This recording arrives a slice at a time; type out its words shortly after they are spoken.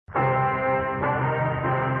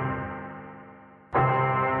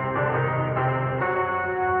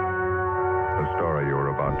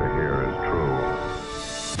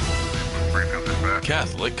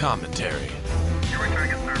Catholic commentary.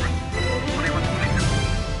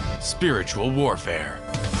 Spiritual warfare.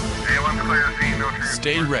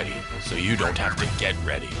 Stay ready so you don't have to get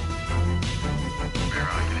ready.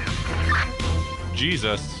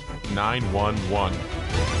 Jesus 911.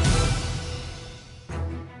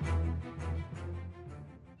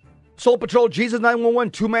 Soul Patrol, Jesus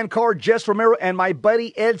 911, two-man car, Jess Romero, and my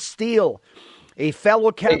buddy Ed Steele, a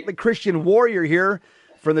fellow Catholic Christian warrior here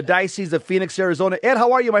from the Diocese of Phoenix, Arizona. Ed,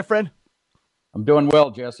 how are you, my friend? I'm doing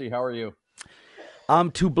well, Jesse. How are you?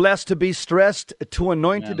 I'm too blessed to be stressed, too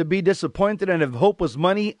anointed to be disappointed, and if hope was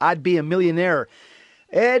money, I'd be a millionaire.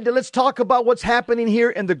 Ed, let's talk about what's happening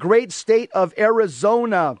here in the great state of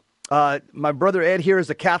Arizona. My brother Ed here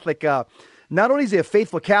is a Catholic. Not only is he a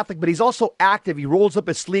faithful Catholic, but he's also active. He rolls up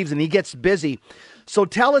his sleeves and he gets busy. So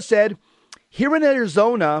tell us, Ed, here in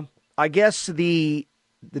Arizona, I guess the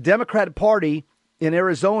Democratic Party in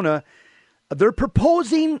Arizona, they're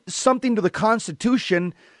proposing something to the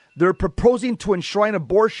Constitution. They're proposing to enshrine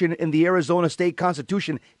abortion in the Arizona state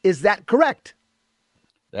constitution. Is that correct?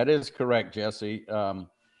 That is correct, Jesse.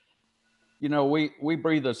 We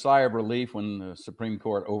breathed a sigh of relief when the Supreme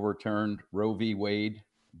Court overturned Roe v. Wade,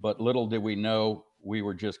 but little did we know we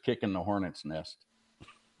were just kicking the hornet's nest.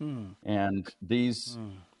 And these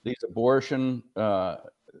abortion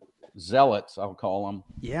zealots, I'll call them,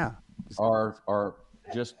 are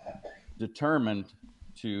just determined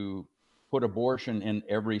to put abortion in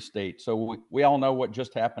every state. So we all know what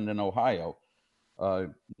just happened in Ohio.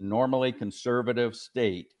 Normally conservative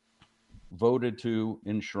state voted to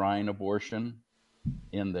enshrine abortion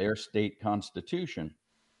in their state constitution.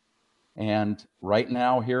 And right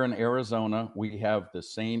now here in Arizona, we have the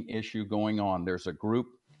same issue going on. There's a group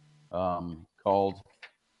called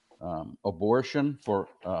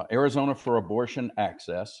Arizona for Abortion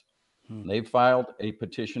Access. They've filed a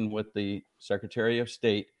petition with the Secretary of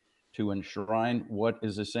State to enshrine what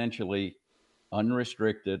is essentially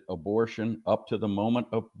unrestricted abortion up to the moment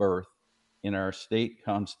of birth in our state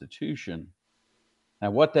constitution.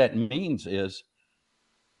 Now, what that means is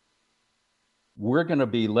we're going to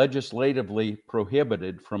be legislatively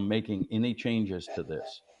prohibited from making any changes to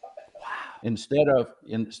this. Wow. Instead of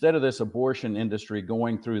this abortion industry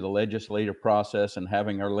going through the legislative process and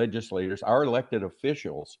having our legislators, our elected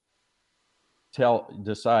officials,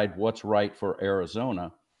 decide what's right for Arizona,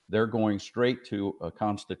 they're going straight to a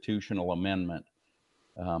constitutional amendment.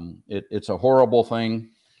 It's a horrible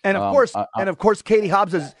thing. And of course, Katie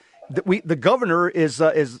Hobbs is the governor is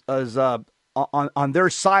on their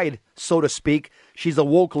side, so to speak. She's a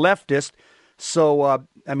woke leftist, so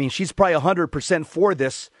she's probably 100% for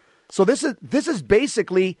this. So this is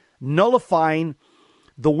basically nullifying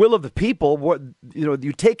the will of the people.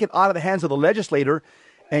 You take it out of the hands of the legislator,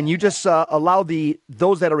 and you just allow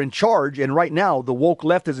those that are in charge. And right now, the woke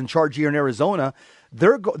left is in charge here in Arizona.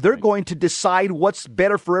 They're going to decide what's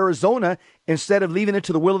better for Arizona instead of leaving it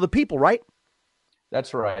to the will of the people, right?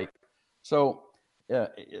 That's right. So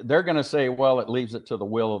they're going to say, well, it leaves it to the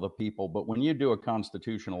will of the people. But when you do a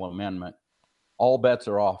constitutional amendment, all bets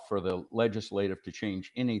are off for the legislative to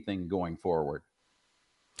change anything going forward.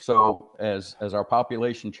 So as our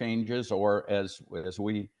population changes, or as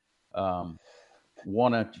we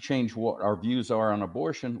want to change what our views are on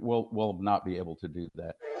abortion, we'll not be able to do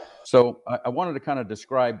that. So I wanted to kind of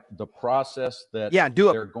describe the process that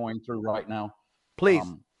they're going through right now. Please.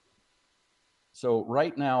 So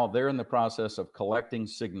right now they're in the process of collecting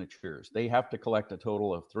signatures. They have to collect a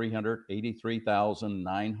total of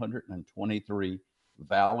 383,923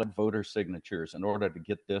 valid voter signatures in order to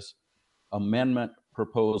get this amendment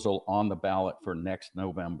proposal on the ballot for next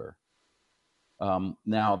November.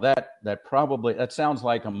 Now that sounds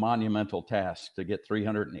like a monumental task to get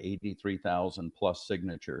 383,000 plus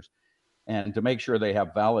signatures. And to make sure they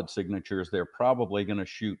have valid signatures, they're probably going to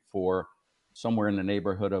shoot for somewhere in the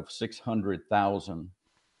neighborhood of 600,000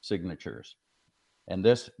 signatures. And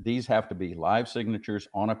these have to be live signatures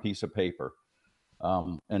on a piece of paper.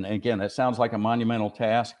 And again, it sounds like a monumental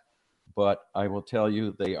task, but I will tell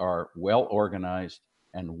you they are well organized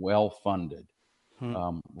and well funded.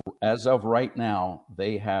 As of right now,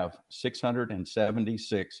 they have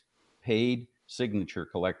 676 paid signature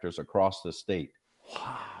collectors across the state.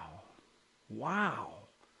 Wow.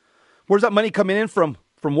 Where's that money coming in from?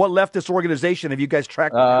 From what leftist organization have you guys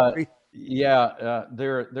tracked? There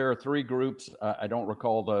are three groups. I don't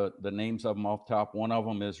recall the names of them off the top. One of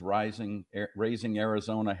them is Raising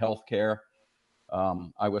Arizona Healthcare.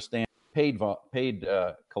 I was paid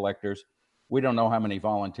collectors. We don't know how many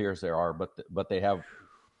volunteers there are, but they have.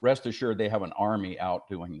 Rest assured, they have an army out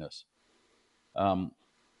doing this.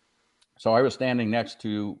 So I was standing next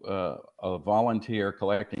to a volunteer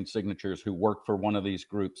collecting signatures who worked for one of these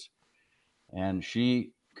groups, and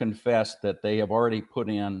she confessed that they have already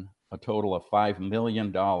put in a total of $5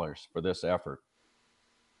 million for this effort.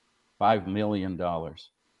 $5 million.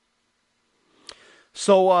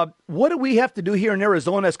 So what do we have to do here in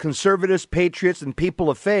Arizona as conservatives, patriots, and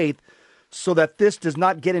people of faith so that this does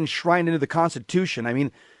not get enshrined into the Constitution? I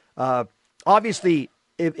mean, obviously,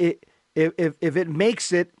 if it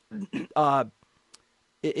makes it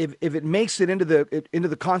if it makes it into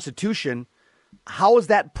the Constitution, how is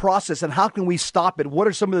that process, and how can we stop it? What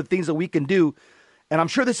are some of the things that we can do? And I'm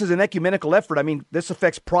sure this is an ecumenical effort. I mean, this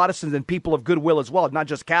affects Protestants and people of goodwill as well, not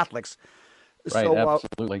just Catholics. Right, so,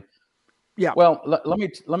 absolutely. Yeah. Well,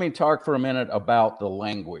 let me talk for a minute about the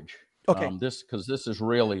language. Okay. Because this is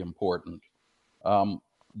really important.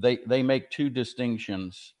 They make two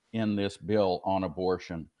distinctions in this bill on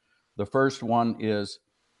abortion. The first one is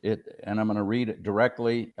and I'm going to read it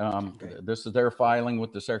directly. This is their filing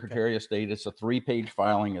with the Secretary of State. It's a 3-page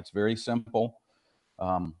filing. It's very simple.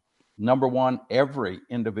 Number one, every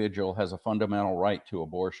individual has a fundamental right to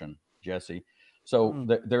abortion, Jesse. So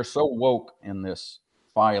they're so woke in this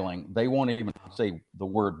filing, they won't even say the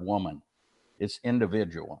word woman. It's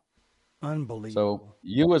individual. Unbelievable. So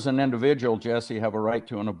you as an individual, Jesse, have a right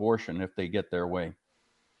to an abortion if they get their way.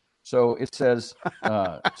 So it says,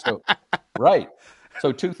 right.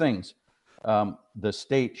 So two things. The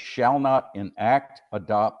state shall not enact,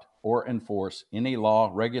 adopt, or enforce any law,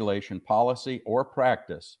 regulation, policy, or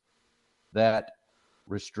practice that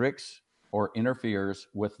restricts or interferes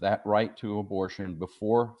with that right to abortion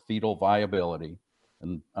before fetal viability,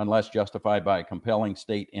 and unless justified by a compelling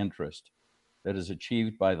state interest that is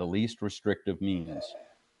achieved by the least restrictive means.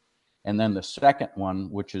 And then the second one,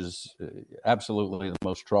 which is absolutely the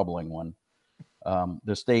most troubling one,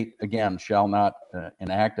 the state, again, shall not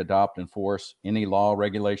enact, adopt, enforce any law,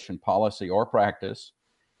 regulation, policy, or practice.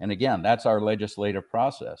 And again, that's our legislative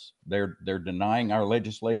process. They're denying our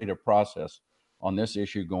legislative process on this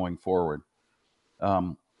issue going forward.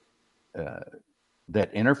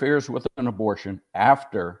 That interferes with an abortion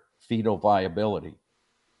after fetal viability.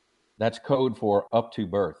 That's code for up to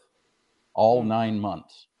birth, all 9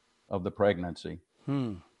 months of the pregnancy,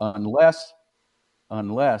 unless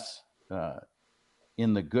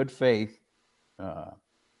in the good faith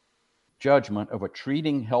judgment of a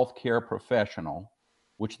treating healthcare professional,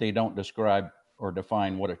 which they don't describe or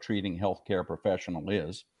define what a treating healthcare professional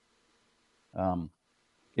is,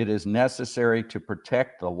 it is necessary to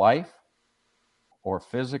protect the life or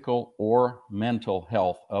physical or mental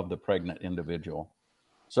health of the pregnant individual.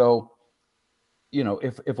 So, you know,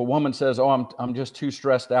 if a woman says, "Oh, I'm just too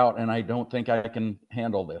stressed out and I don't think I can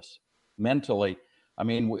handle this mentally," I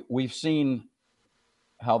mean, we've seen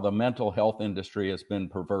how the mental health industry has been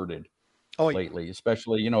perverted lately,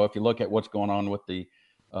 especially, you know, if you look at what's going on with the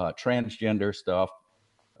transgender stuff,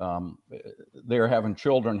 they're having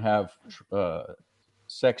children have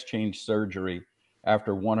sex change surgery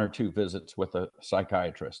after 1 or 2 visits with a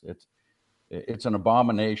psychiatrist. It's an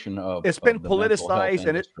abomination of. It's been politicized,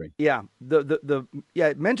 and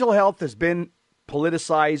mental health has been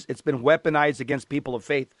politicized. It's been weaponized against people of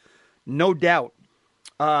faith, no doubt.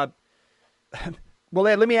 Well,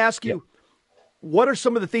 Ed, let me ask you, what are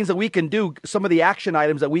some of the things that we can do? Some of the action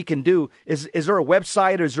items that we can do. Is there a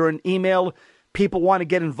website or is there an email? People want to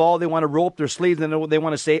get involved. They want to roll up their sleeves and they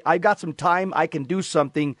want to say, "I got some time. I can do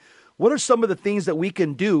something." What are some of the things that we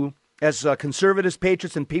can do as conservatives,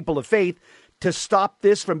 patriots, and people of faith to stop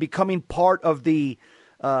this from becoming part of the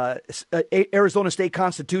Arizona State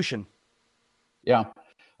Constitution? Yeah.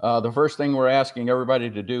 The first thing we're asking everybody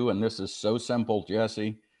to do, and this is so simple,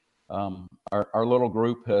 Jesse, our little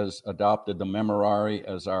group has adopted the Memorare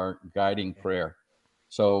as our guiding prayer.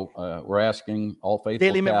 So we're asking all faithful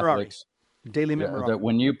Daily Catholics Daily Memorare. that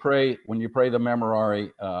when you pray the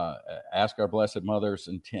Memorare, ask our Blessed Mother's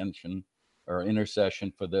intention or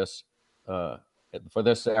intercession for this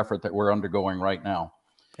effort that we're undergoing right now.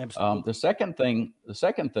 Absolutely. The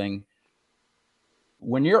second thing,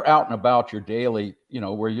 when you're out and about your daily, you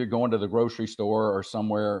know, where you're going to the grocery store or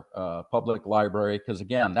somewhere, public library, because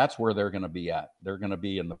again, that's where they're going to be at. They're going to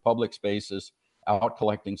be in the public spaces, out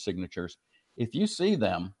collecting signatures. If you see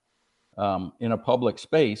them in a public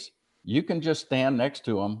space, you can just stand next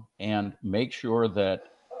to them and make sure that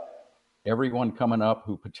everyone coming up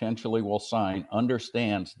who potentially will sign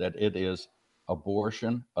understands that it is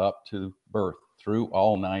abortion up to birth through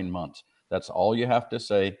all 9 months. That's all you have to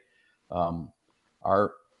say.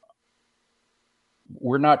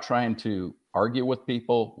 We're not trying to argue with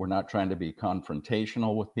people. We're not trying to be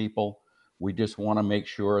confrontational with people. We just want to make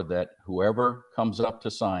sure that whoever comes up to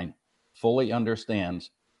sign fully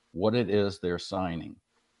understands what it is they're signing.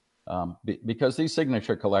 Because these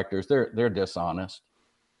signature collectors, they're dishonest.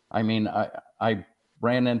 I mean, I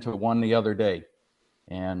ran into one the other day,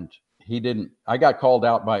 and I got called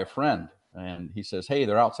out by a friend, and he says, "Hey,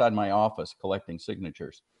 they're outside my office collecting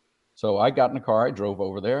signatures." So I got in the car, I drove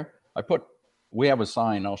over there. We have a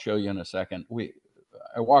sign, I'll show you in a second.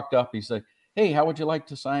 I walked up, he said, "Hey, how would you like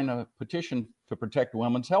to sign a petition to protect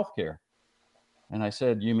women's health care?" And I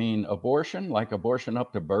said, "You mean abortion, like abortion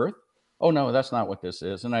up to birth?" "Oh, no, that's not what this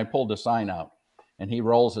is." And I pulled the sign out, and he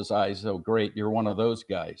rolls his eyes. "Oh, great, you're one of those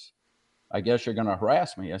guys. I guess you're going to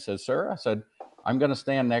harass me." I said, "Sir," "I'm going to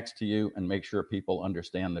stand next to you and make sure people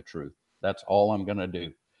understand the truth. That's all I'm going to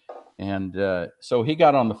do." And so he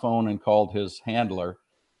got on the phone and called his handler.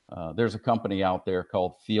 There's a company out there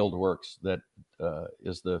called Fieldworks that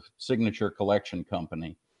is the signature collection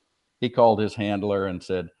company. He called his handler and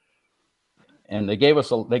said, and they gave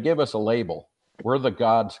us a label. "We're the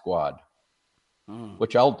God Squad,"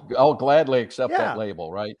 which I'll gladly accept that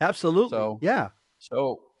label, right? Absolutely. So yeah.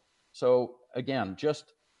 So again,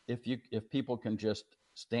 just if people can just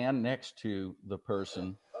stand next to the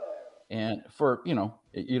person, and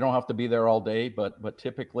you don't have to be there all day, but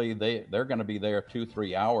typically they're going to be there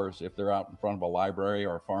 2-3 hours if they're out in front of a library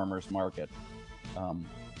or a farmer's market.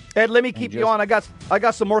 Ed, let me keep you on. I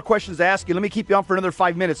got some more questions to ask you. Let me keep you on for another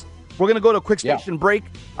 5 minutes. We're going to go to a quick station break.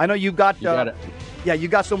 I know you got it. Yeah, you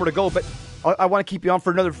got somewhere to go, but I want to keep you on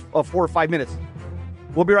for another 4 or 5 minutes.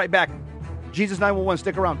 We'll be right back. Jesus 911,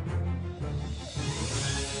 stick around.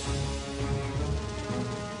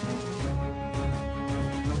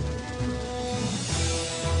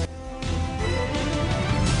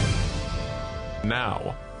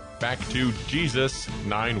 Now, back to Jesus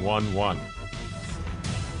 911.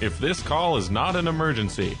 If this call is not an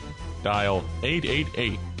emergency, dial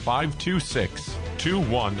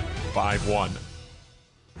 888-526-2151.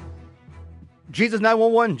 Jesus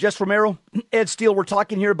 911, Jess Romero, Ed Steele. We're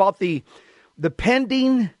talking here about the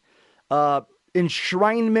pending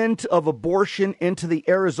enshrinement of abortion into the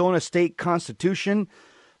Arizona state constitution.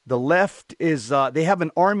 The left is, they have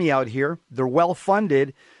an army out here. They're well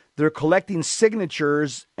funded. They're collecting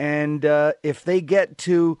signatures. And if they get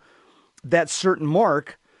to that certain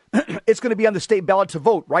mark, it's going to be on the state ballot to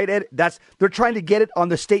vote, right, Ed? They're trying to get it on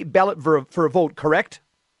the state ballot for a vote, correct?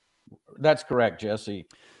 That's correct, Jesse.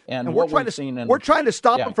 And we're trying to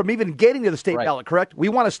stop them from even getting to the state ballot, correct? We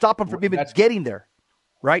want to stop them from even getting there,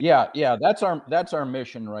 right? Yeah. That's our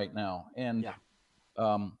mission right now. And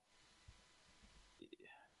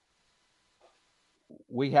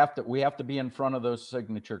we have to be in front of those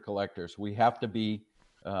signature collectors. We have to be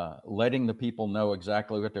letting the people know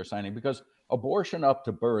exactly what they're signing, because abortion up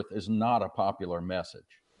to birth is not a popular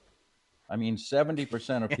message. I mean,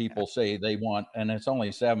 70% of people say they want, and it's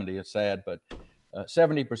only 70, it's sad, but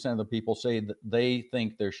 70% of the people say that they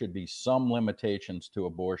think there should be some limitations to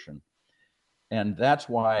abortion. And that's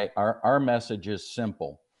why our message is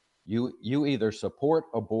simple. You either support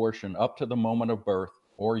abortion up to the moment of birth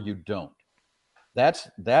or you don't. That's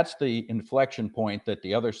the inflection point that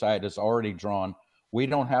the other side has already drawn. We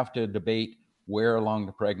don't have to debate where along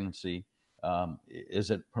the pregnancy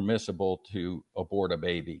is it permissible to abort a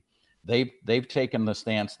baby. They've taken the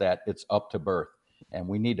stance that it's up to birth, and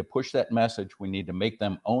we need to push that message. We need to make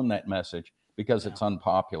them own that message because it's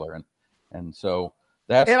unpopular, and so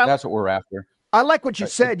that's what we're after. I like what you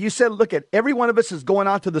said. You said, look, at every one of us is going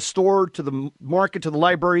out to the store, to the market, to the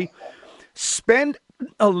library. Spend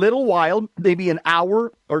a little while, maybe an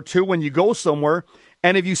hour or two when you go somewhere,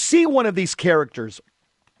 and if you see one of these characters,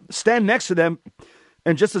 stand next to them.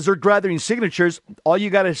 And just as they're gathering signatures, all you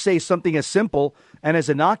got to say is something as simple and as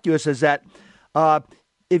innocuous as that.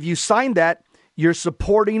 If you sign that, you're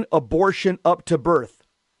supporting abortion up to birth.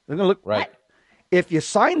 They're going to look right. If you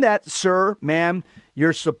sign that, sir, ma'am,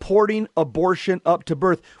 you're supporting abortion up to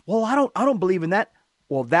birth. Well, I don't believe in that.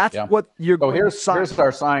 Well, that's what you're going to sign. Here's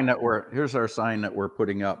our sign that we're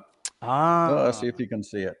putting up. Let's see if you can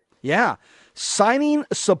see it. Yeah. Signing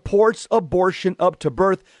supports abortion up to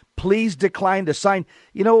birth. Please decline to sign.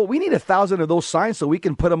 You know, we need 1,000 of those signs so we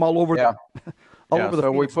can put them all over over the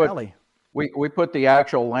Phoenix Valley. We put the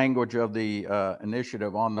actual language of the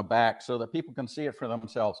initiative on the back so that people can see it for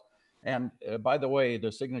themselves. And by the way,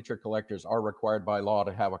 the signature collectors are required by law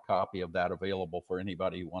to have a copy of that available for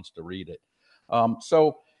anybody who wants to read it.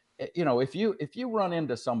 So, you know, if you run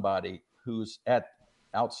into somebody who's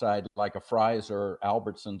outside like a Fry's or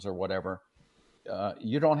Albertsons or whatever,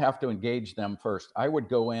 you don't have to engage them first. I would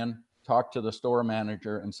go in, talk to the store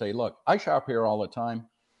manager and say, look, I shop here all the time.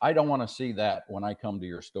 I don't want to see that when I come to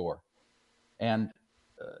your store. And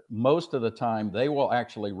most of the time they will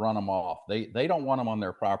actually run them off. They don't want them on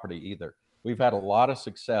their property either. We've had a lot of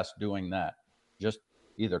success doing that. Just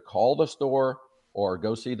either call the store or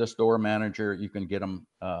go see the store manager. You can get them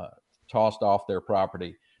tossed off their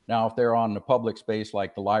property. Now, if they're on the public space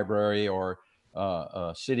like the library or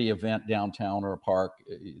a city event downtown or a park,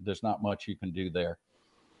 there's not much you can do there.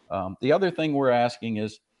 The other thing we're asking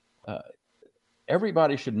is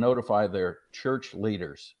everybody should notify their church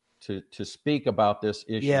leaders to speak about this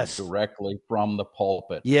issue directly from the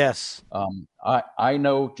pulpit. Yes. I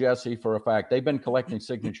know, Jesse, for a fact, they've been collecting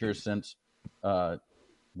signatures since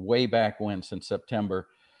way back when, since September.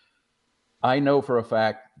 I know for a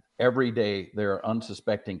fact every day there are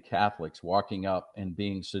unsuspecting Catholics walking up and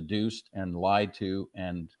being seduced and lied to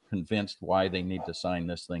and convinced why they need to sign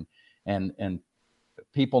this thing. And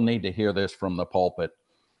people need to hear this from the pulpit.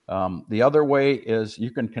 The other way is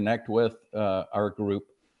you can connect with our group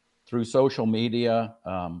through social media.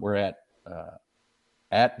 We're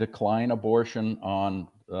at Decline Abortion on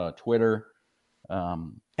Twitter.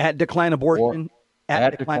 At Decline Abortion.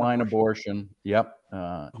 At Decline Abortion. Yep.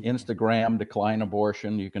 Instagram, Decline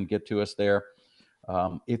Abortion. You can get to us there.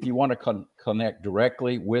 If you want to connect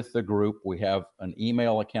directly with the group, we have an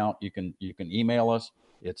email account. You can email us.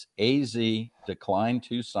 It's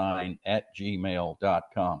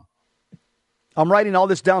azdecline2sign@gmail.com. I'm writing all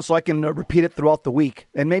this down so I can repeat it throughout the week.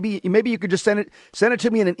 And maybe you could just send it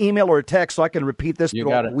to me in an email or a text so I can repeat this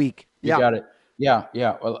throughout the week. You got it. Yeah.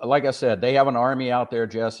 Well, like I said, they have an army out there,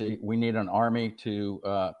 Jesse. We need an army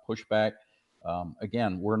to push back.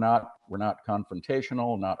 Again, we're not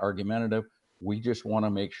confrontational, not argumentative. We just want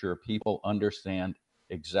to make sure people understand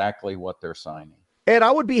exactly what they're signing. Ed,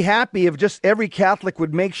 I would be happy if just every Catholic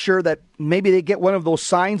would make sure that maybe they get one of those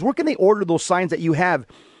signs. Where can they order those signs that you have?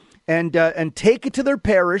 And take it to their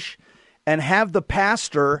parish and have the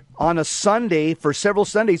pastor on a Sunday for several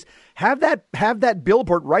Sundays have that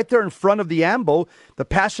billboard right there in front of the ambo. The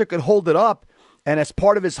pastor could hold it up, and as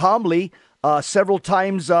part of his homily, several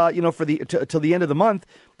times, for till the end of the month,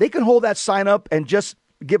 they can hold that sign up and just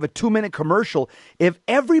give a 2-minute commercial. If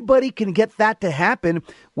everybody can get that to happen,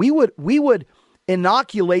 we would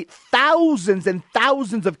inoculate thousands and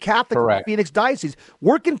thousands of Catholics in the Phoenix Diocese.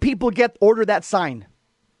 Where can people order that sign?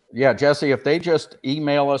 Yeah, Jesse, if they just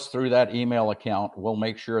email us through that email account, we'll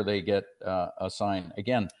make sure they get a sign.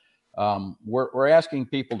 Again, we're asking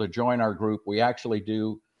people to join our group. We actually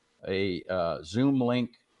do a Zoom link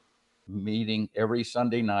meeting every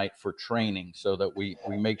Sunday night for training so that we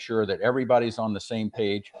make sure that everybody's on the same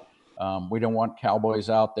page. We don't want cowboys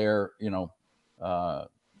out there,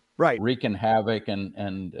 wreaking havoc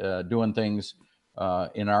and doing things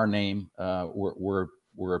in our name. We're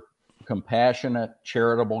compassionate,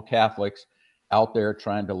 charitable Catholics out there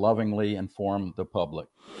trying to lovingly inform the public.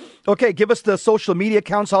 Okay, give us the social media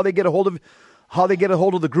accounts, how they get a hold of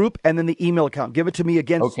the group, and then the email account. Give it to me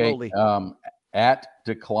again slowly. At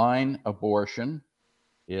Decline Abortion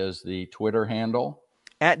is the Twitter handle.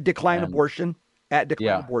 At Decline Abortion. At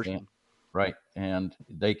Decline Abortion. Right. And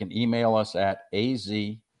they can email us at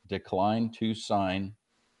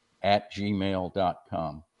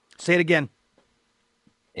azdecline2sign@gmail.com. Say it again.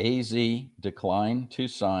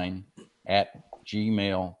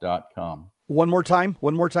 azdecline2sign@gmail.com. One more time.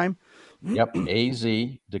 Yep.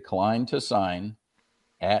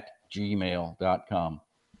 azdecline2sign@gmail.com.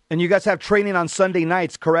 And you guys have training on Sunday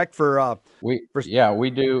nights, correct? We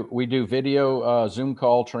do video Zoom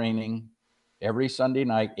call training every Sunday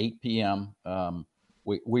night, 8 p.m.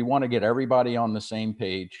 We want to get everybody on the same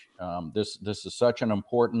page. This is such an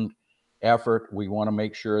important effort. We want to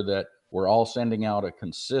make sure that we're all sending out a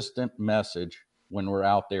consistent message when we're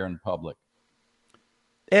out there in public.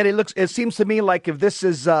 And it seems to me like if this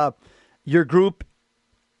is your group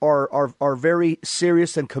are very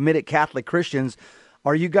serious and committed Catholic Christians,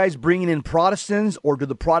 are you guys bringing in Protestants, or do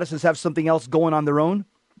the Protestants have something else going on their own?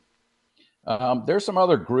 There's some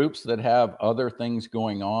other groups that have other things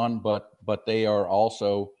going on, but they are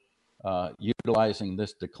also utilizing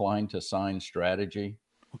this decline to sign strategy.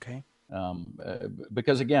 Okay.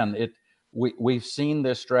 Because again, we've seen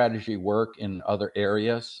this strategy work in other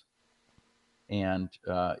areas, and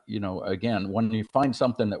again, when you find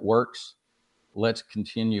something that works, let's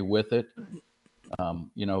continue with it.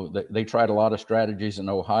 They tried a lot of strategies in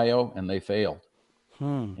Ohio and they failed.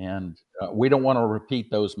 And we don't want to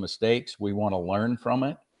repeat those mistakes. We want to learn from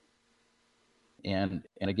it. And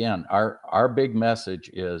again, our big message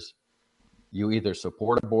is you either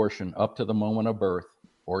support abortion up to the moment of birth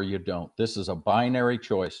or you don't. This is a binary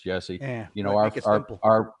choice, Jesse. Yeah,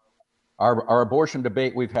 our abortion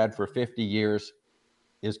debate we've had for 50 years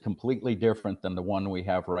is completely different than the one we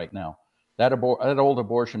have right now. that old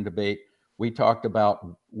abortion debate, we talked about,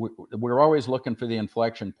 we're always looking for the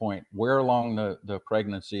inflection point. Where along the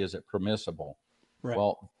pregnancy is it permissible? Right.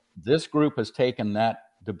 Well, this group has taken that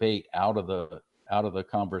debate out of the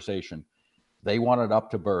conversation. They want it up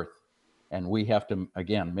to birth. And we have to,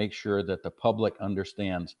 again, make sure that the public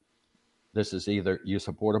understands this is either you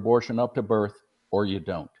support abortion up to birth or you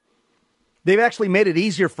don't. They've actually made it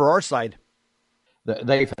easier for our side.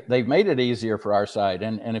 They've made it easier for our side.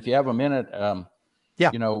 And if you have a minute,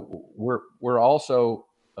 yeah, you know, we're also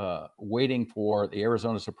waiting for the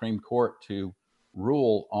Arizona Supreme Court to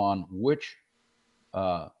rule on which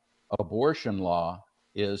abortion law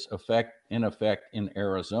is in effect in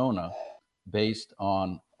Arizona based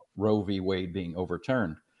on Roe v. Wade being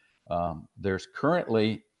overturned. There's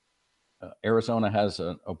currently, Arizona has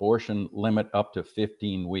an abortion limit up to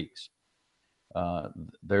 15 weeks.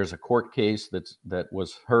 There's a court case that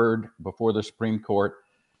was heard before the Supreme Court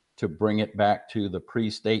to bring it back to the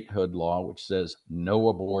pre-statehood law, which says no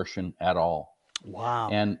abortion at all. Wow.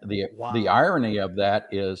 And the irony of that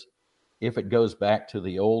is, if it goes back to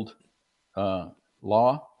the old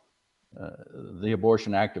law, the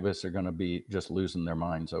abortion activists are going to be just losing their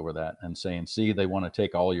minds over that and saying, "See, they want to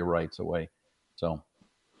take all your rights away." So,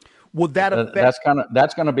 would that affect?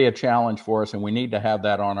 That's going to be a challenge for us, and we need to have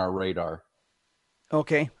that on our radar.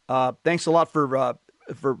 Okay. Thanks a lot for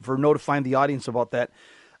notifying the audience about that.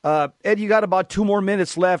 Ed, you got about 2 more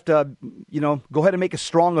minutes left. Go ahead and make a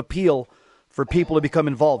strong appeal for people to become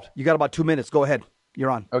involved. You got about 2 minutes. Go ahead.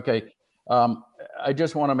 You're on. Okay. I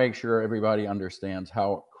just want to make sure everybody understands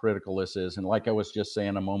how critical this is. And like I was just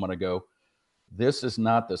saying a moment ago, this is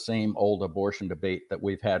not the same old abortion debate that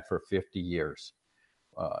we've had for 50 years.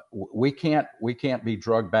 We can't be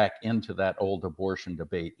drugged back into that old abortion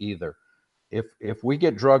debate either. If we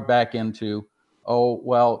get drugged back into, oh,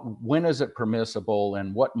 well, when is it permissible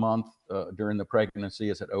and what month during the pregnancy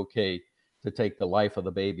is it okay to take the life of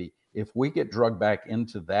the baby? If we get drugged back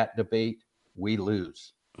into that debate, we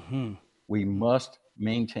lose. Mm-hmm. We must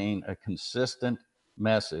maintain a consistent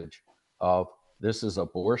message of this is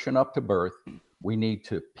abortion up to birth. We need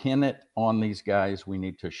to pin it on these guys. We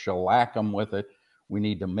need to shellac them with it. We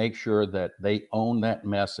need to make sure that they own that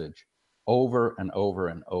message over and over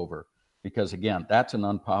and over. Because again, that's an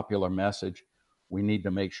unpopular message. We need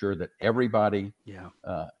to make sure that everybody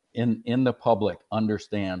in the public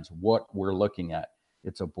understands what we're looking at.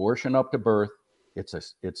 It's abortion up to birth.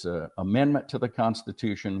 It's a amendment to the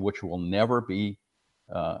Constitution, which will never be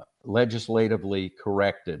legislatively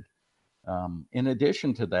corrected. In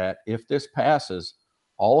addition to that, if this passes,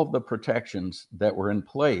 all of the protections that were in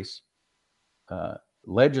place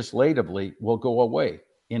legislatively will go away,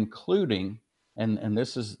 including, and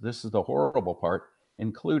this is the horrible part,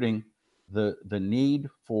 including the need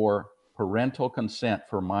for parental consent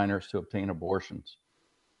for minors to obtain abortions.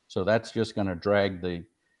 So that's just going to drag the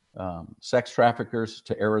sex traffickers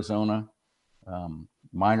to Arizona.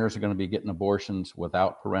 Minors are going to be getting abortions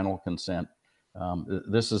without parental consent.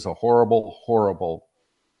 This is a horrible, horrible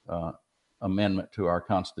amendment to our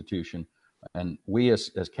Constitution. And we as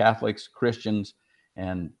Catholics, Christians,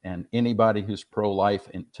 and anybody who's pro-life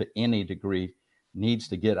to any degree needs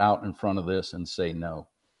to get out in front of this and say no.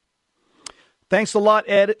 Thanks a lot,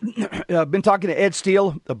 Ed. I've been talking to Ed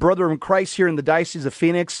Steele, a brother in Christ here in the Diocese of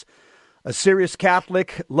Phoenix, a serious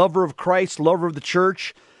Catholic, lover of Christ, lover of the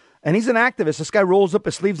church, and he's an activist. This guy rolls up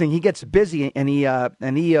his sleeves and he gets busy, and he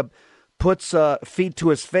puts feet to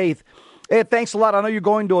his faith. Ed, thanks a lot. I know you're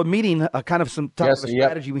going to a meeting, kind of some type of a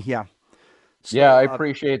strategy. Yeah. So, I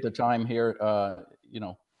appreciate the time here.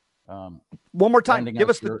 One more time, give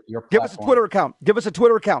us a Twitter account. Give us a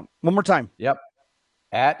Twitter account. One more time. Yep.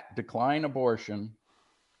 At Decline Abortion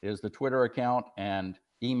is the Twitter account, and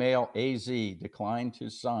email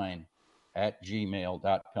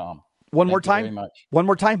azDeclineToSign@gmail.com. One more time. Very much. One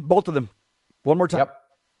more time. Both of them. One more time. Yep.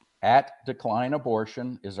 At Decline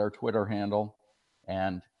Abortion is our Twitter handle,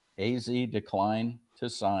 and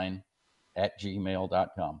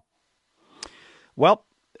azDeclineToSign@gmail.com. Well,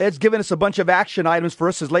 Ed's given us a bunch of action items for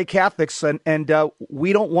us as lay Catholics, and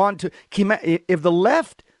we don't want to. If the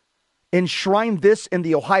left enshrine this in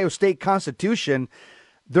the Ohio State Constitution,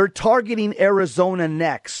 they're targeting Arizona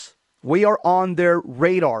next. We are on their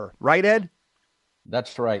radar, right, Ed?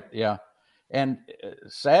 That's right, yeah. And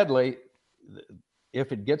sadly,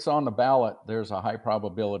 if it gets on the ballot, there's a high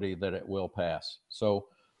probability that it will pass. So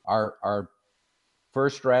our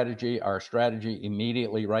first strategy, our strategy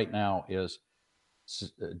immediately right now is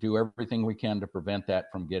do everything we can to prevent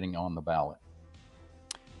that from getting on the ballot.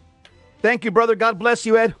 Thank you, brother. God bless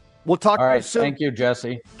you, Ed. We'll talk to you soon. Thank you,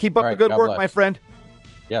 Jesse. Keep up the good work, my friend.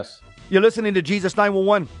 Yes. You're listening to Jesus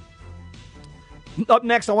 911. Up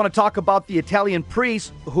next, I want to talk about the Italian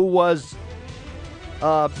priest who was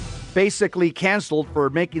basically canceled for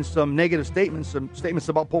making some negative statements, some statements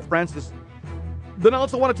about Pope Francis. Then I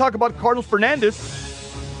also want to talk about Cardinal Fernandez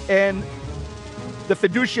and the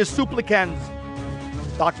Fiducia Supplicans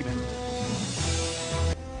document.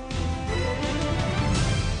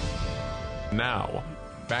 Now,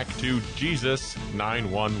 back to Jesus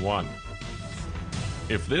 911.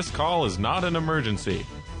 If this call is not an emergency,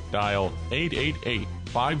 dial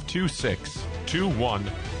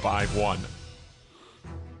 888-526-2151.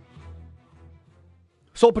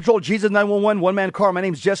 Soul Patrol, Jesus 911, one-man car. My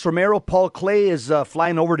name's Jess Romero. Paul Clay is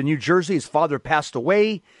flying over to New Jersey. His father passed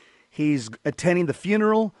away. He's attending the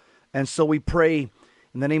funeral. And so we pray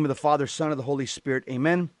in the name of the Father, Son, and the Holy Spirit.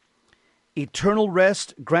 Amen. Eternal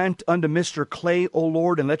rest grant unto Mr. Clay, O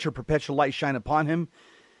Lord, and let your perpetual light shine upon him.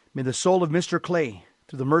 May the soul of Mr. Clay,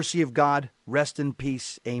 through the mercy of God, rest in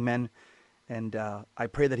peace. Amen. And I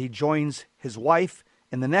pray that he joins his wife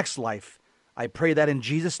in the next life. I pray that in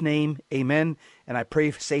Jesus' name. Amen. And I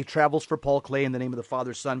pray safe travels for Paul Clay in the name of the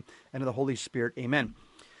Father, Son, and of the Holy Spirit. Amen.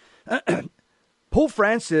 Pope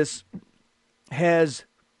Francis has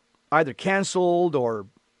either canceled or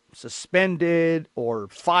suspended or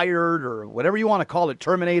fired or whatever you want to call it,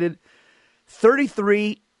 terminated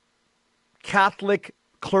 33 Catholic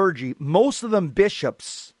clergy, most of them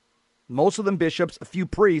bishops, a few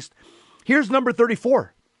priests. Here's number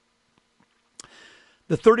 34.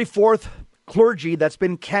 The 34th clergy that's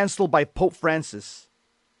been canceled by Pope Francis.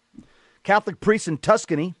 Catholic priest in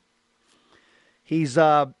Tuscany. He's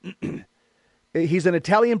an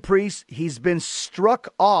Italian priest. He's been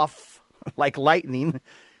struck off like lightning,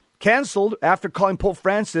 canceled after calling Pope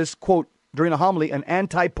Francis, quote, during a homily, an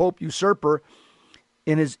anti-pope usurper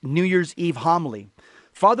in his New Year's Eve homily.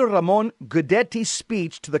 Father Ramon Guidetti's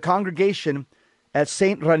speech to the congregation at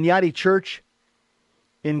St. Ranieri Church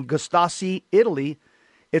in Gustasi, Italy,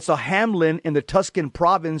 it's a hamlet in the Tuscan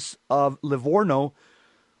province of Livorno,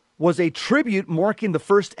 was a tribute marking the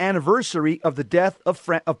first anniversary of the death of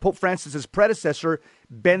Pope Francis's predecessor,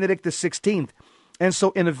 Benedict XVI. And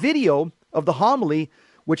so in a video of the homily,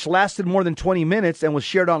 which lasted more than 20 minutes and was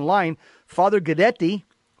shared online, Father Guidetti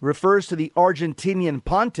refers to the Argentinian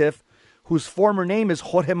pontiff, whose former name is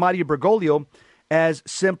Jorge Mario Bergoglio, as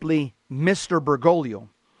simply Mr. Bergoglio,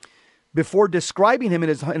 before describing him in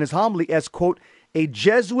his homily as, quote, a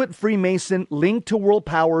Jesuit Freemason linked to world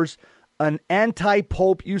powers, an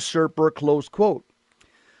anti-pope usurper, close quote.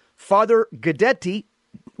 Father Guidetti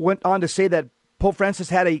went on to say that Pope Francis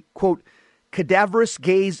had a, quote, cadaverous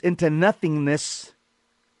gaze into nothingness,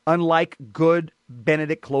 unlike good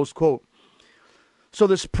Benedict, close quote. So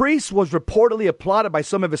this priest was reportedly applauded by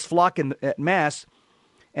some of his flock at Mass,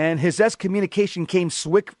 and his excommunication came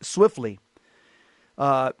swiftly.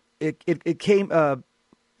 It came,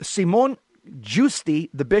 Simon Giusti,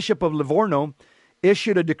 the Bishop of Livorno,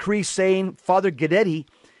 issued a decree saying Father Guidetti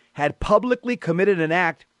had publicly committed an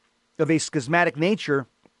act of a schismatic nature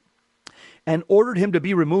and ordered him to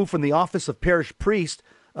be removed from the office of parish priest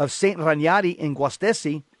of St. Ranieri in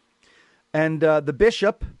Guastesi. And the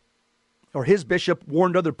bishop, or his bishop,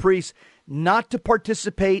 warned other priests not to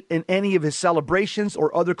participate in any of his celebrations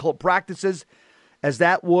or other cult practices, as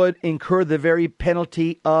that would incur the very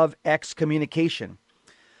penalty of excommunication.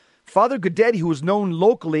 Father Guidetti, who was known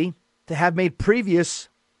locally to have made previous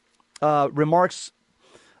remarks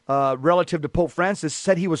relative to Pope Francis,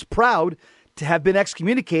 said he was proud to have been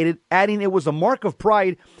excommunicated, adding it was a mark of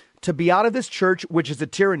pride to be out of this church, which is a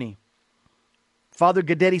tyranny. Father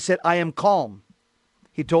Guidetti said, I am calm.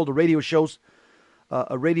 He told a radio show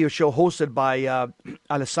hosted by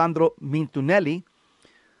Alessandro Mintunelli,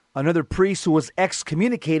 another priest who was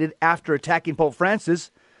excommunicated after attacking Pope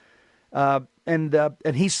Francis. And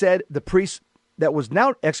he said, the priest that was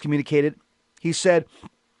now excommunicated, he said,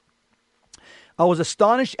 I was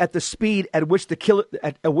astonished at the speed at which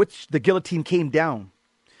the guillotine came down.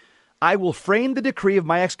 I will frame the decree of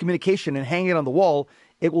my excommunication and hang it on the wall.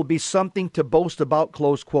 It will be something to boast about,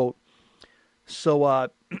 close quote. So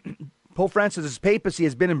Pope Francis's papacy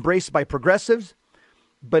has been embraced by progressives,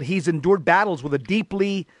 but he's endured battles with a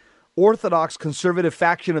deeply orthodox conservative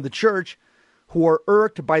faction of the church who are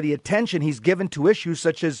irked by the attention he's given to issues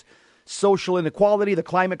such as social inequality, the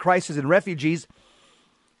climate crisis, and refugees.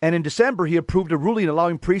 And in December, he approved a ruling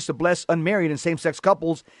allowing priests to bless unmarried and same-sex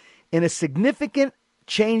couples in a significant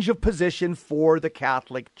change of position for the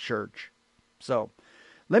Catholic Church. So,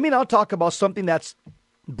 let me now talk about something that's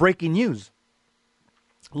breaking news.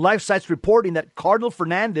 LifeSite's reporting that Cardinal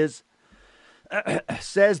Fernandez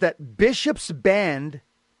says that bishops banned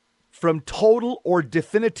from total or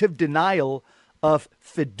definitive denial of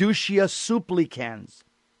fiducia supplicans.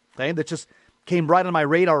 Okay, that just came right on my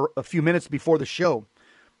radar a few minutes before the show.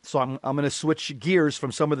 So I'm going to switch gears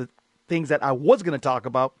from some of the things that I was going to talk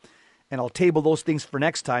about, and I'll table those things for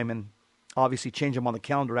next time and obviously change them on the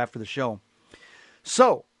calendar after the show.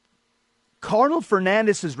 So, Cardinal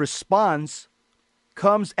Fernandez's response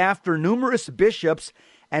comes after numerous bishops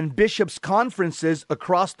and bishops' conferences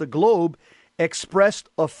across the globe expressed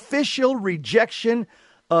official rejection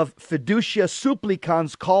of fiducia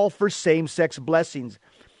supplicans' call for same-sex blessings.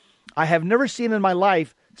 I have never seen in my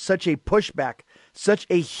life such a pushback, such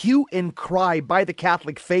a hue and cry by the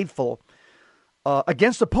Catholic faithful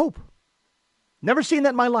against the Pope. Never seen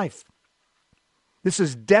that in my life. This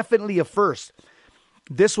is definitely a first.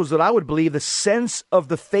 This was what I would believe the sense of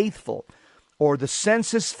the faithful, or the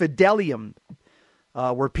sensus fidelium,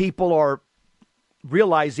 where people are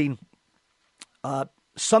realizing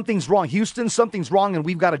something's wrong. Houston, something's wrong, and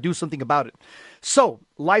we've got to do something about it. So,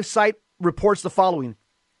 LifeSite reports the following.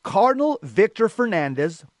 Cardinal Victor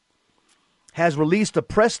Fernandez has released a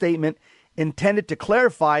press statement intended to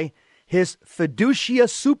clarify his fiducia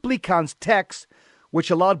supplicans text, which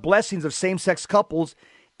allowed blessings of same-sex couples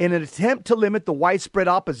in an attempt to limit the widespread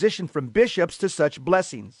opposition from bishops to such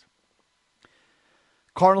blessings.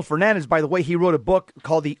 Cardinal Fernandez, by the way, he wrote a book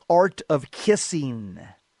called The Art of Kissing.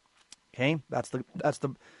 Okay, that's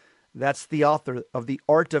the author of The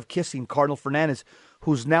Art of Kissing, Cardinal Fernandez,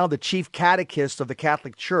 who's now the chief catechist of the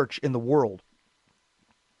Catholic Church in the world.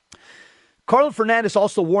 Cardinal Fernandez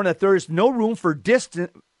also warned that there's no room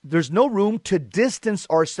to distance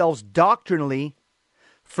ourselves doctrinally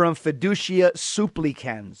from fiducia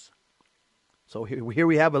supplicans. So here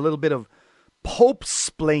we have a little bit of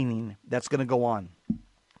Pope-splaining that's going to go on.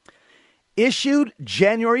 Issued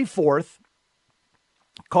January 4th,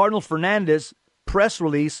 Cardinal Fernandez's press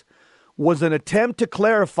release was an attempt to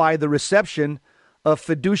clarify the reception of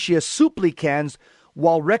fiducia supplicans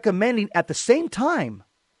while recommending at the same time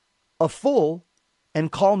a full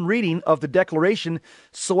and calm reading of the declaration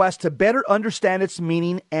so as to better understand its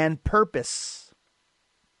meaning and purpose.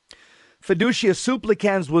 Fiducia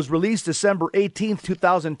supplicans was released December 18th,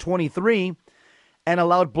 2023, and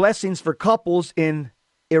allowed blessings for couples in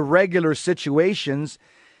irregular situations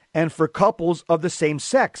and for couples of the same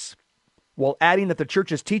sex, while adding that the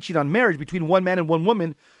Church's teaching on marriage between one man and one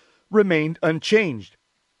woman remained unchanged.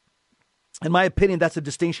 In my opinion, that's a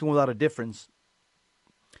distinction without a difference,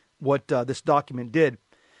 what this document did.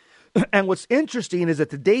 And what's interesting is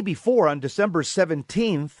that the day before, on December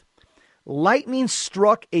 17th, lightning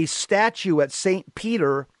struck a statue at St.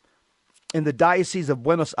 Peter in the Diocese of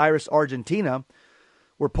Buenos Aires, Argentina,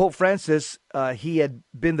 where Pope Francis, he had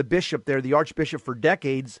been the bishop there, the archbishop for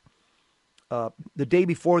decades. The day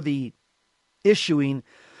before the issuing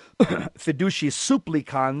fiducia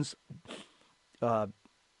supplicans,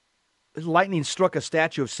 lightning struck a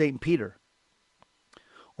statue of St. Peter.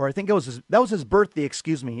 Or I think that was his birthday,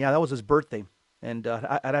 excuse me. Yeah, that was his birthday. And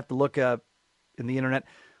I'd have to look in the internet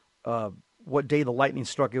what day the lightning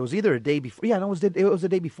struck. It was either a day before. Yeah, no, it was the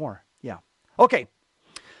day before. Yeah. Okay.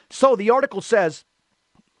 So the article says,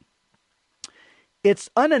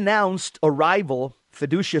 its unannounced arrival,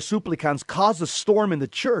 fiducia supplicans, caused a storm in the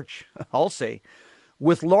church, I'll say,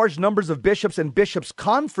 with large numbers of bishops and bishops'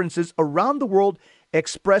 conferences around the world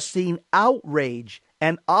expressing outrage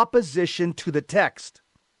and opposition to the text.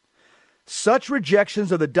 Such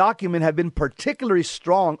rejections of the document have been particularly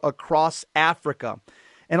strong across Africa.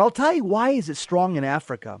 And I'll tell you why is it strong in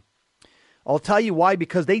Africa. I'll tell you why,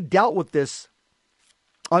 because they dealt with this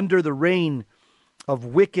under the reign of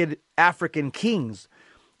wicked African kings.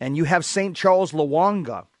 And you have St. Charles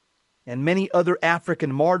Lwanga and many other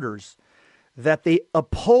African martyrs that they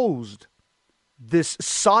opposed this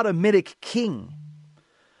sodomitic king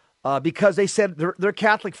because they said their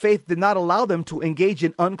Catholic faith did not allow them to engage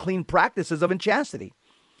in unclean practices of inchastity.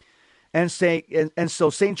 And so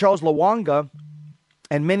St. Charles Lwanga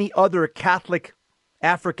and many other Catholic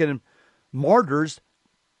African martyrs,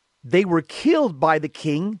 they were killed by the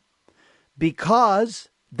king because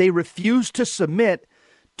they refused to submit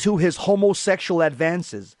to his homosexual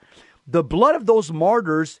advances. The blood of those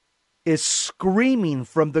martyrs is screaming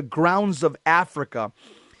from the grounds of Africa,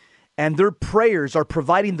 and their prayers are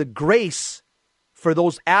providing the grace for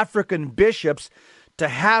those African bishops to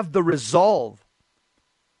have the resolve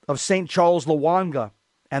of St. Charles Lwanga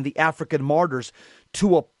and the African martyrs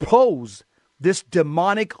to oppose this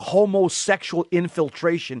demonic homosexual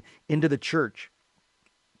infiltration into the church.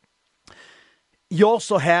 You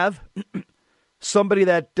also have somebody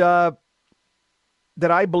that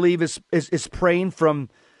I believe is praying from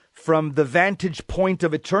the vantage point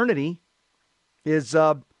of eternity is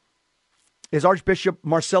is Archbishop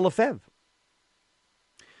Marcel Lefebvre.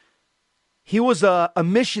 He was a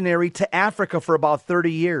missionary to Africa for about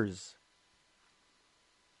 30 years.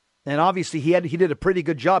 And obviously he did a pretty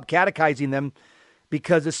good job catechizing them,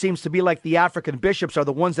 because it seems to be like the African bishops are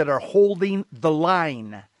the ones that are holding the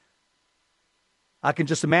line. I can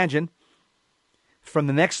just imagine from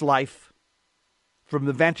the next life, from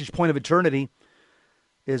the vantage point of eternity,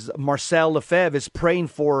 is Marcel Lefebvre is praying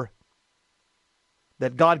for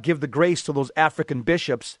that God give the grace to those African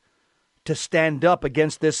bishops to stand up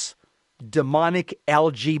against this demonic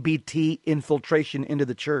LGBT infiltration into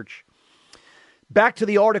the church. Back to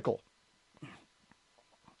the article.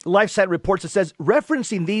 LifeSite reports, it says,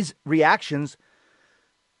 referencing these reactions,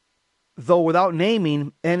 though without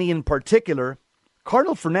naming any in particular,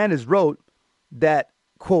 Cardinal Fernandez wrote that,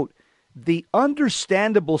 quote, the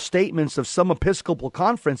understandable statements of some Episcopal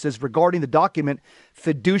conferences regarding the document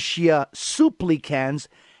Fiducia Supplicans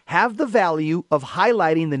have the value of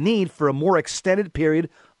highlighting the need for a more extended period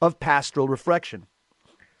of pastoral reflection.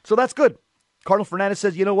 So that's good. Cardinal Fernandez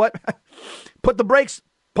says, you know what? Pump the brakes.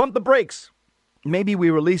 Maybe we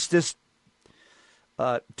released this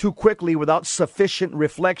too quickly without sufficient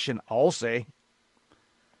reflection, I'll say.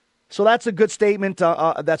 So that's a good statement.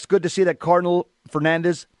 That's good to see that Cardinal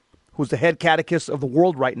Fernandez, who's the head catechist of the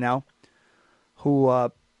world right now, who,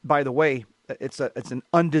 by the way, it's an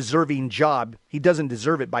undeserving job. He doesn't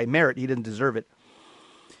deserve it by merit. He didn't deserve it.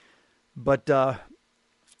 But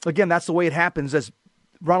again, that's the way it happens. As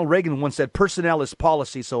Ronald Reagan once said, personnel is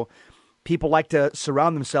policy. So people like to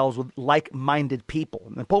surround themselves with like-minded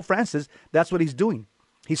people. And Pope Francis, that's what he's doing.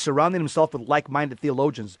 He's surrounding himself with like-minded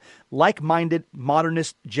theologians, like-minded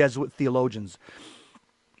modernist Jesuit theologians.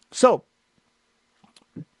 So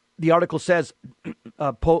the article says,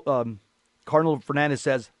 Cardinal Fernandez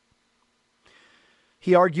says,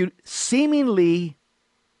 he argued seemingly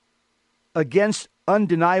against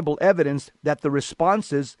undeniable evidence that the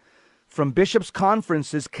responses from bishops'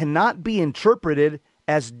 conferences cannot be interpreted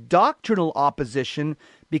as doctrinal opposition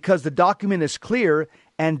because the document is clear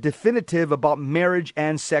and definitive about marriage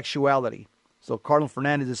and sexuality. So Cardinal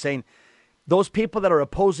Fernandez is saying those people that are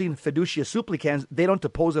opposing Fiducia Supplicans, they don't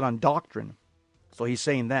oppose it on doctrine. So he's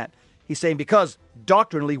saying that. He's saying because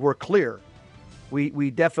doctrinally we're clear.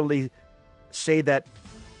 We definitely say that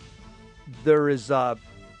there is the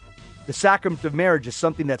sacrament of marriage is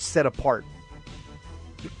something that's set apart.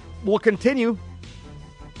 We'll continue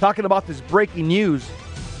talking about this breaking news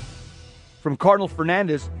from Cardinal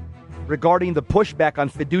Fernandez regarding the pushback on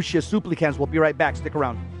Fiducia Supplicans. We'll be right back. Stick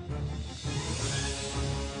around.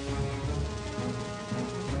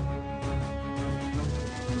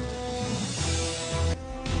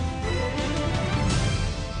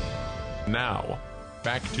 Now,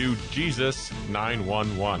 back to Jesus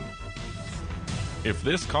 911. If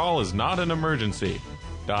this call is not an emergency,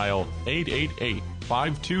 dial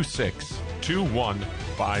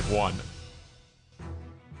 888-526-2151.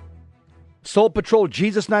 Soul Patrol,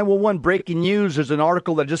 Jesus 911, breaking news. There's an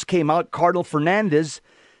article that just came out. Cardinal Fernandez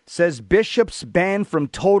says bishops banned from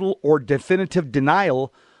total or definitive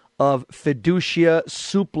denial of Fiducia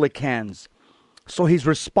Supplicans. So he's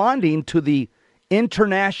responding to the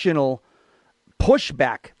international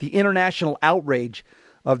pushback, the international outrage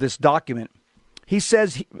of this document. He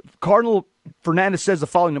says, Cardinal Fernandez says the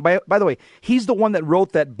following. By the way, he's the one that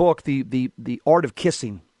wrote that book, the Art of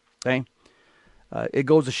Kissing. Okay, it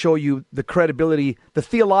goes to show you the credibility, the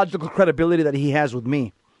theological credibility that he has with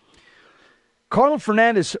me. Cardinal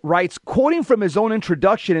Fernandez writes, quoting from his own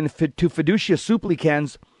introduction to Fiducia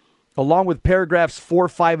Supplicans, along with paragraphs 4,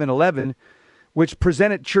 5, and 11, which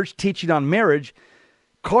presented church teaching on marriage,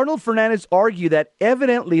 Cardinal Fernandez argued that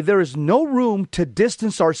evidently there is no room to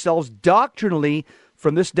distance ourselves doctrinally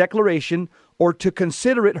from this declaration or to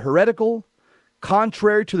consider it heretical,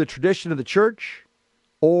 contrary to the tradition of the church,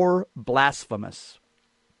 or blasphemous.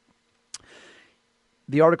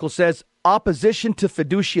 The article says, opposition to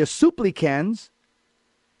Fiducia Supplicans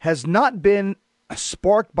has not been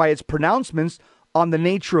sparked by its pronouncements on the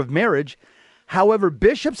nature of marriage. However,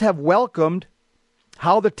 bishops have welcomed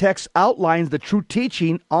how the text outlines the true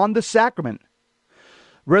teaching on the sacrament.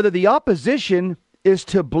 Rather, the opposition is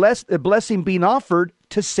to a blessing being offered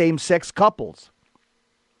to same-sex couples.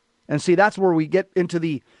 And see, that's where we get into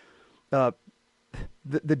the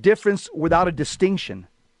difference without a distinction.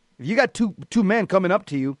 If you got two men coming up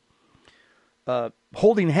to you,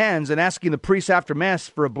 holding hands and asking the priest after Mass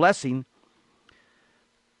for a blessing,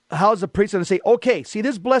 how's the priest going to say, okay, see,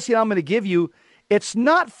 this blessing I'm going to give you, it's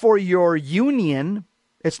not for your union.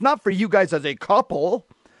 It's not for you guys as a couple.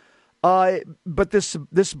 But this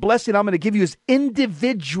blessing I'm going to give you is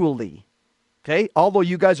individually Okay, although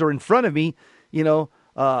you guys are in front of me,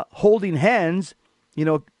 holding hands,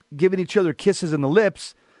 giving each other kisses in the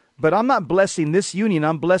lips, but I'm not blessing this union.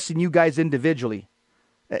 I'm blessing you guys individually.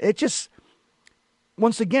 It just,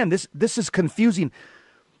 once again, this is confusing.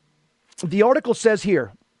 The article says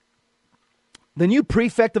here, the new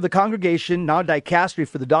prefect of the congregation, now dicastery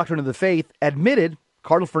for the doctrine of the faith,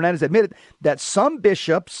 Cardinal Fernandez admitted that some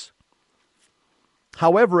bishops,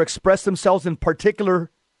 however, expressed themselves in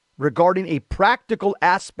particular regarding a practical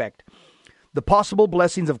aspect, the possible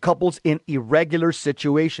blessings of couples in irregular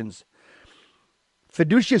situations.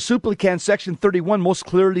 Fiducia Supplicans, section 31, most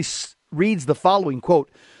clearly reads the following, quote,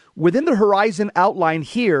 within the horizon outlined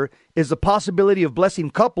here is the possibility of blessing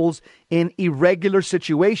couples in irregular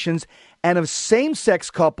situations and of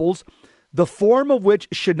same-sex couples, the form of which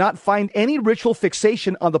should not find any ritual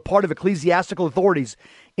fixation on the part of ecclesiastical authorities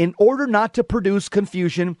in order not to produce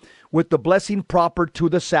confusion with the blessing proper to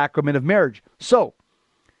the sacrament of marriage. So,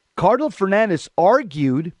 Cardinal Fernandez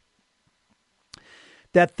argued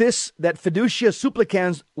that Fiducia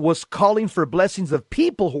Supplicans was calling for blessings of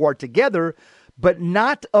people who are together, but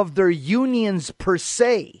not of their unions per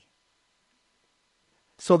se.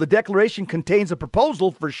 So the declaration contains a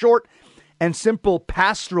proposal for short and simple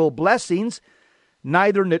pastoral blessings,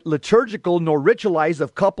 neither liturgical nor ritualized,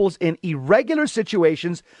 of couples in irregular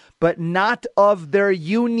situations, but not of their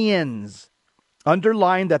unions.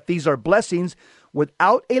 Underline that these are blessings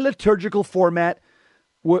without a liturgical format,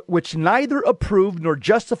 which neither approve nor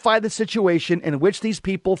justify the situation in which these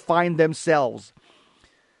people find themselves.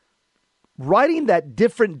 Writing that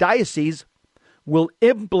different dioceses will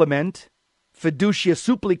implement Fiducia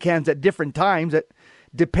Supplicans at different times,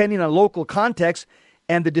 depending on local context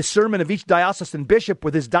and the discernment of each diocesan bishop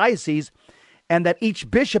with his diocese, and that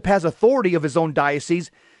each bishop has authority of his own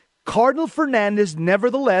diocese, Cardinal Fernandez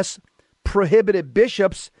nevertheless prohibited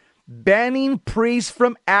bishops banning priests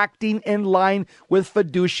from acting in line with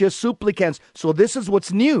Fiducia Supplicans. So this is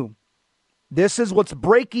what's new. This is what's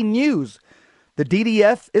breaking news. The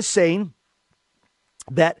DDF is saying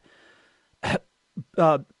that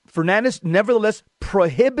Fernandez nevertheless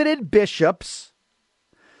prohibited bishops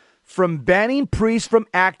from banning priests from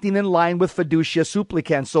acting in line with Fiducia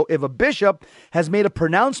Supplicans. So if a bishop has made a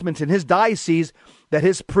pronouncement in his diocese that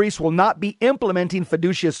his priest will not be implementing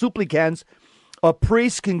Fiducia Supplicans, a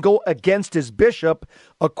priest can go against his bishop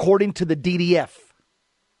according to the DDF.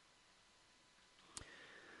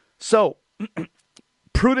 So,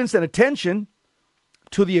 prudence and attention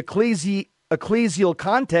to the ecclesial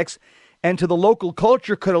context and to the local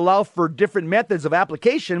culture could allow for different methods of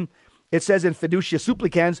application, it says in Fiducia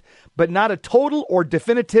Supplicans, but not a total or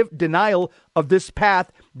definitive denial of this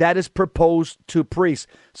path that is proposed to priests.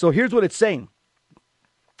 So here's what it's saying.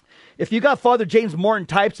 If you got Father James Morton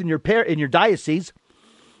types in your diocese,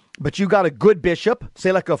 but you got a good bishop,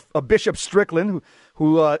 say like a Bishop Strickland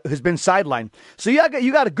who has been sidelined. So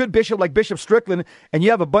you got a good bishop like Bishop Strickland, and you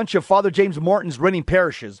have a bunch of Father James Mortons running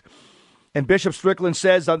parishes. And Bishop Strickland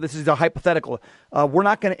says, this is a hypothetical, we're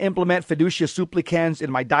not going to implement Fiducia Supplicans in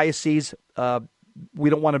my diocese. We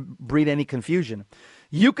don't want to breed any confusion.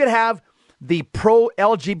 You could have the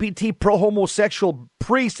pro-LGBT, pro-homosexual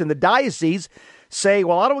priest in the diocese say,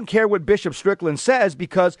 well, I don't care what Bishop Strickland says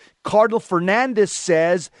because Cardinal Fernandez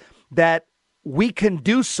says that we can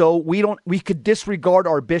do so. We could disregard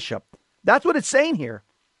our bishop. That's what it's saying here.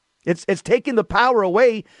 It's taking the power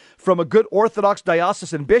away from a good Orthodox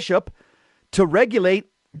diocesan bishop to regulate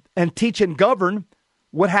and teach and govern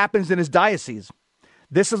what happens in his diocese.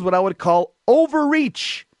 This is what I would call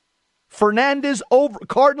overreach.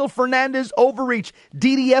 Cardinal Fernandez overreach.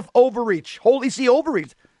 DDF overreach. Holy See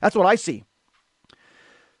overreach. That's what I see.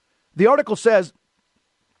 The article says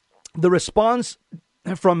the response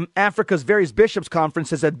from Africa's various bishops'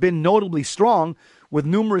 conferences had been notably strong, with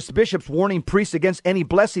numerous bishops warning priests against any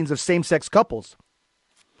blessings of same-sex couples.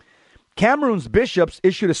 Cameroon's bishops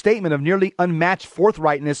issued a statement of nearly unmatched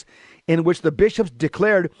forthrightness in which the bishops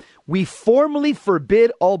declared, "We formally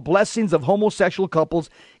forbid all blessings of homosexual couples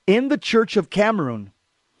in the Church of Cameroon."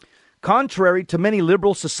 Contrary to many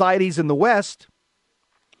liberal societies in the West,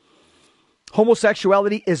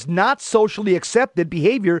 homosexuality is not socially accepted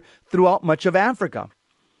behavior throughout much of Africa,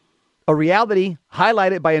 a reality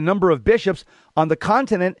highlighted by a number of bishops on the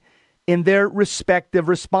continent in their respective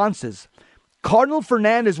responses. Cardinal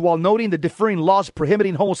Fernandez, while noting the differing laws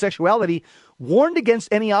prohibiting homosexuality, warned against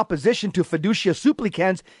any opposition to Fiducia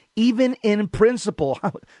Supplicans, even in principle.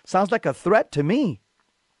 Sounds like a threat to me.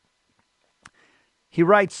 He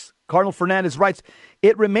writes, Cardinal Fernandez writes,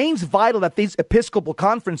 "It remains vital that these Episcopal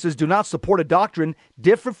conferences do not support a doctrine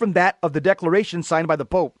different from that of the declaration signed by the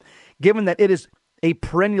Pope. Given that it is a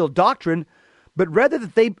perennial doctrine, but rather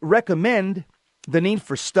that they recommend the need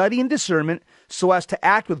for study and discernment so as to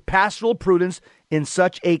act with pastoral prudence in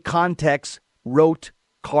such a context, wrote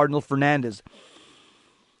Cardinal Fernandez.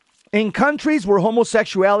 In countries where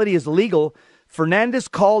homosexuality is legal, Fernandez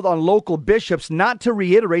called on local bishops not to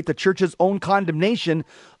reiterate the church's own condemnation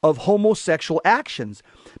of homosexual actions,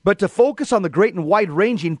 but to focus on the great and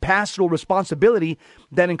wide-ranging pastoral responsibility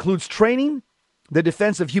that includes training, the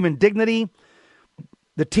defense of human dignity,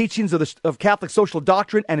 the teachings of Catholic social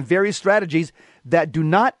doctrine, and various strategies that do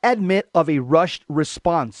not admit of a rushed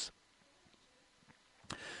response.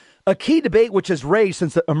 A key debate which has raised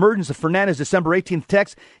since the emergence of Fernandez's December 18th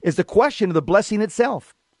text is the question of the blessing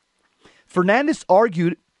itself. Fernandez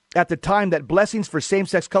argued at the time that blessings for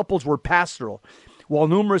same-sex couples were pastoral, while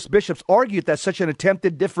numerous bishops argued that such an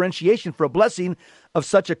attempted differentiation for a blessing of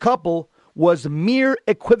such a couple was mere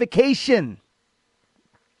equivocation.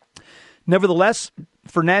 Nevertheless,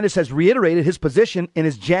 Fernandez has reiterated his position in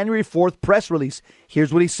his January 4th press release.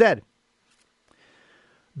 Here's what he said.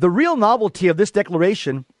 The real novelty of this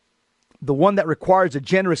declaration, the one that requires a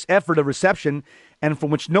generous effort of reception and from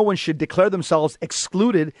which no one should declare themselves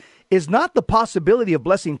excluded, is not the possibility of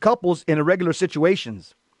blessing couples in irregular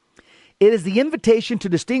situations. It is the invitation to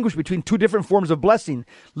distinguish between two different forms of blessing,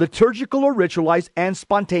 liturgical or ritualized, and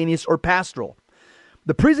spontaneous or pastoral.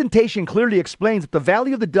 The presentation clearly explains that the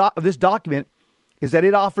value of this document is that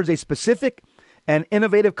it offers a specific and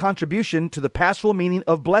innovative contribution to the pastoral meaning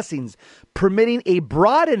of blessings, permitting a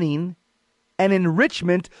broadening and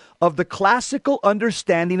enrichment of the classical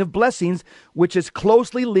understanding of blessings, which is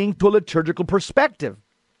closely linked to a liturgical perspective.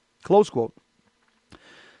 Close quote.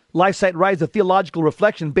 LifeSite writes, a theological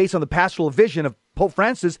reflection based on the pastoral vision of Pope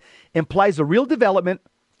Francis implies a real development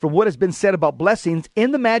from what has been said about blessings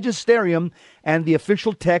in the magisterium and the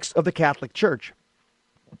official text of the Catholic Church.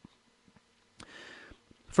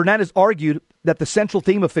 Fernandez argued that the central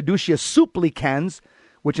theme of Fiducia Supplicans,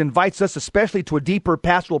 which invites us especially to a deeper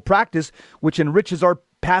pastoral practice, which enriches our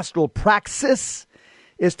pastoral praxis,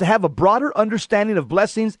 is to have a broader understanding of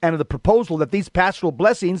blessings and of the proposal that these pastoral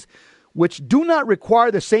blessings, which do not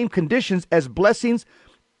require the same conditions as blessings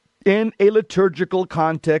in a liturgical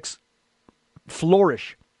context,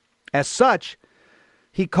 flourish. As such,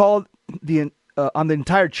 he called on the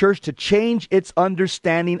entire church to change its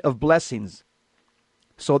understanding of blessings.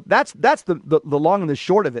 So that's the long and the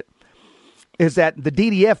short of it, is that the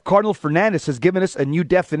DDF, Cardinal Fernandez, has given us a new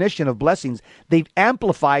definition of blessings. They've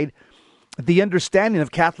amplified the understanding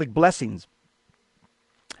of Catholic blessings.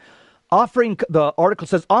 The article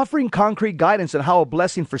says, offering concrete guidance on how a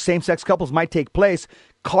blessing for same-sex couples might take place,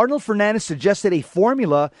 Cardinal Fernandez suggested a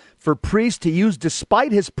formula for priests to use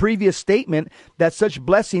despite his previous statement that such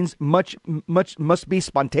blessings must be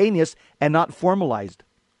spontaneous and not formalized.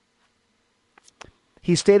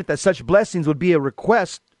 He stated that such blessings would be a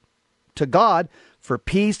request to God for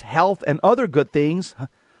peace, health, and other good things.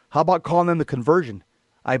 How about calling them the conversion?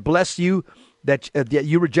 I bless you that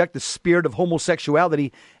you reject the spirit of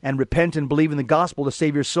homosexuality and repent and believe in the gospel to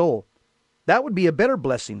save your soul. That would be a better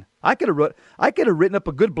blessing. I could have written up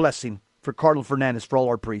a good blessing for Cardinal Fernandez for all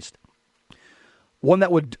our priests. One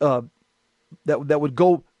that would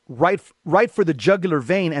go right for the jugular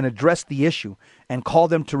vein and address the issue and call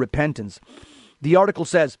them to repentance. The article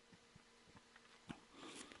says,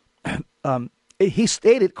 he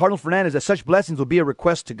stated, Cardinal Fernandez, that such blessings will be a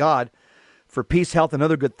request to God for peace, health, and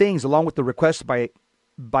other good things, along with the request by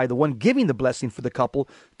the one giving the blessing for the couple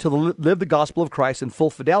to live the gospel of Christ in full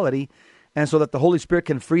fidelity, and so that the Holy Spirit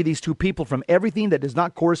can free these two people from everything that does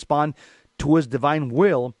not correspond to his divine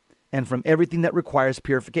will and from everything that requires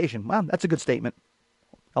purification. Wow, that's a good statement.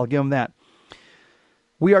 I'll give him that.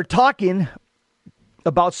 We are talking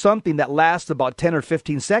about something that lasts about 10 or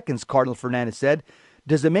 15 seconds, Cardinal Fernandez said.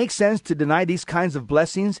 Does it make sense to deny these kinds of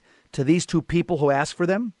blessings to these two people who ask for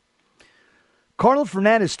them? Cardinal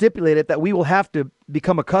Fernandez stipulated that we will have to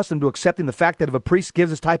become accustomed to accepting the fact that if a priest gives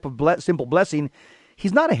this type of simple blessing,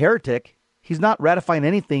 he's not a heretic, he's not ratifying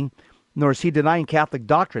anything, nor is he denying Catholic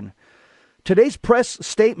doctrine. Today's press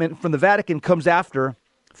statement from the Vatican comes after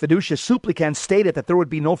Fiducia Supplicans stated that there would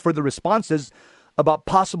be no further responses about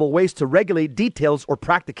possible ways to regulate details or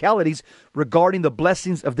practicalities regarding the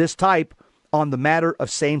blessings of this type on the matter of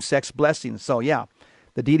same-sex blessings. So yeah,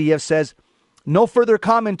 the DDF says no further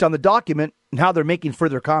comment on the document. Now they're making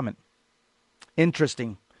further comment.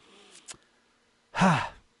 Interesting.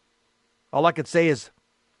 All I could say is,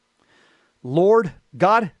 Lord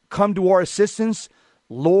God, come to our assistance.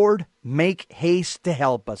 Lord, make haste to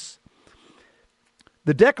help us.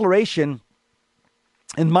 The declaration,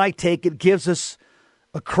 in my take, it gives us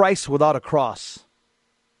a Christ without a cross.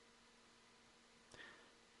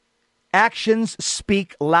 Actions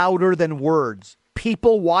speak louder than words.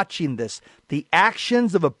 People watching this, the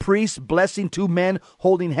actions of a priest blessing two men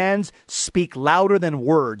holding hands speak louder than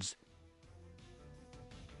words.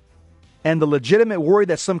 And the legitimate worry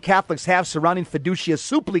that some Catholics have surrounding fiducia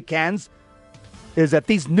supplicans is that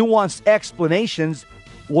these nuanced explanations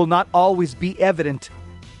will not always be evident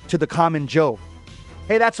to the common Joe.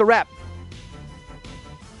 Hey, that's a wrap.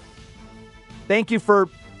 Thank you for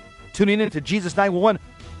tuning in to Jesus 911.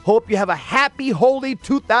 Hope you have a happy, holy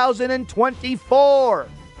 2024.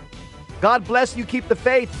 God bless you. Keep the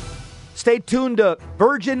faith. Stay tuned to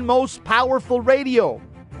Virgin Most Powerful Radio,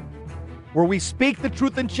 where we speak the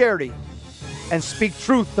truth in charity and speak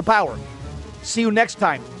truth to power. See you next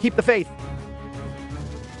time. Keep the faith.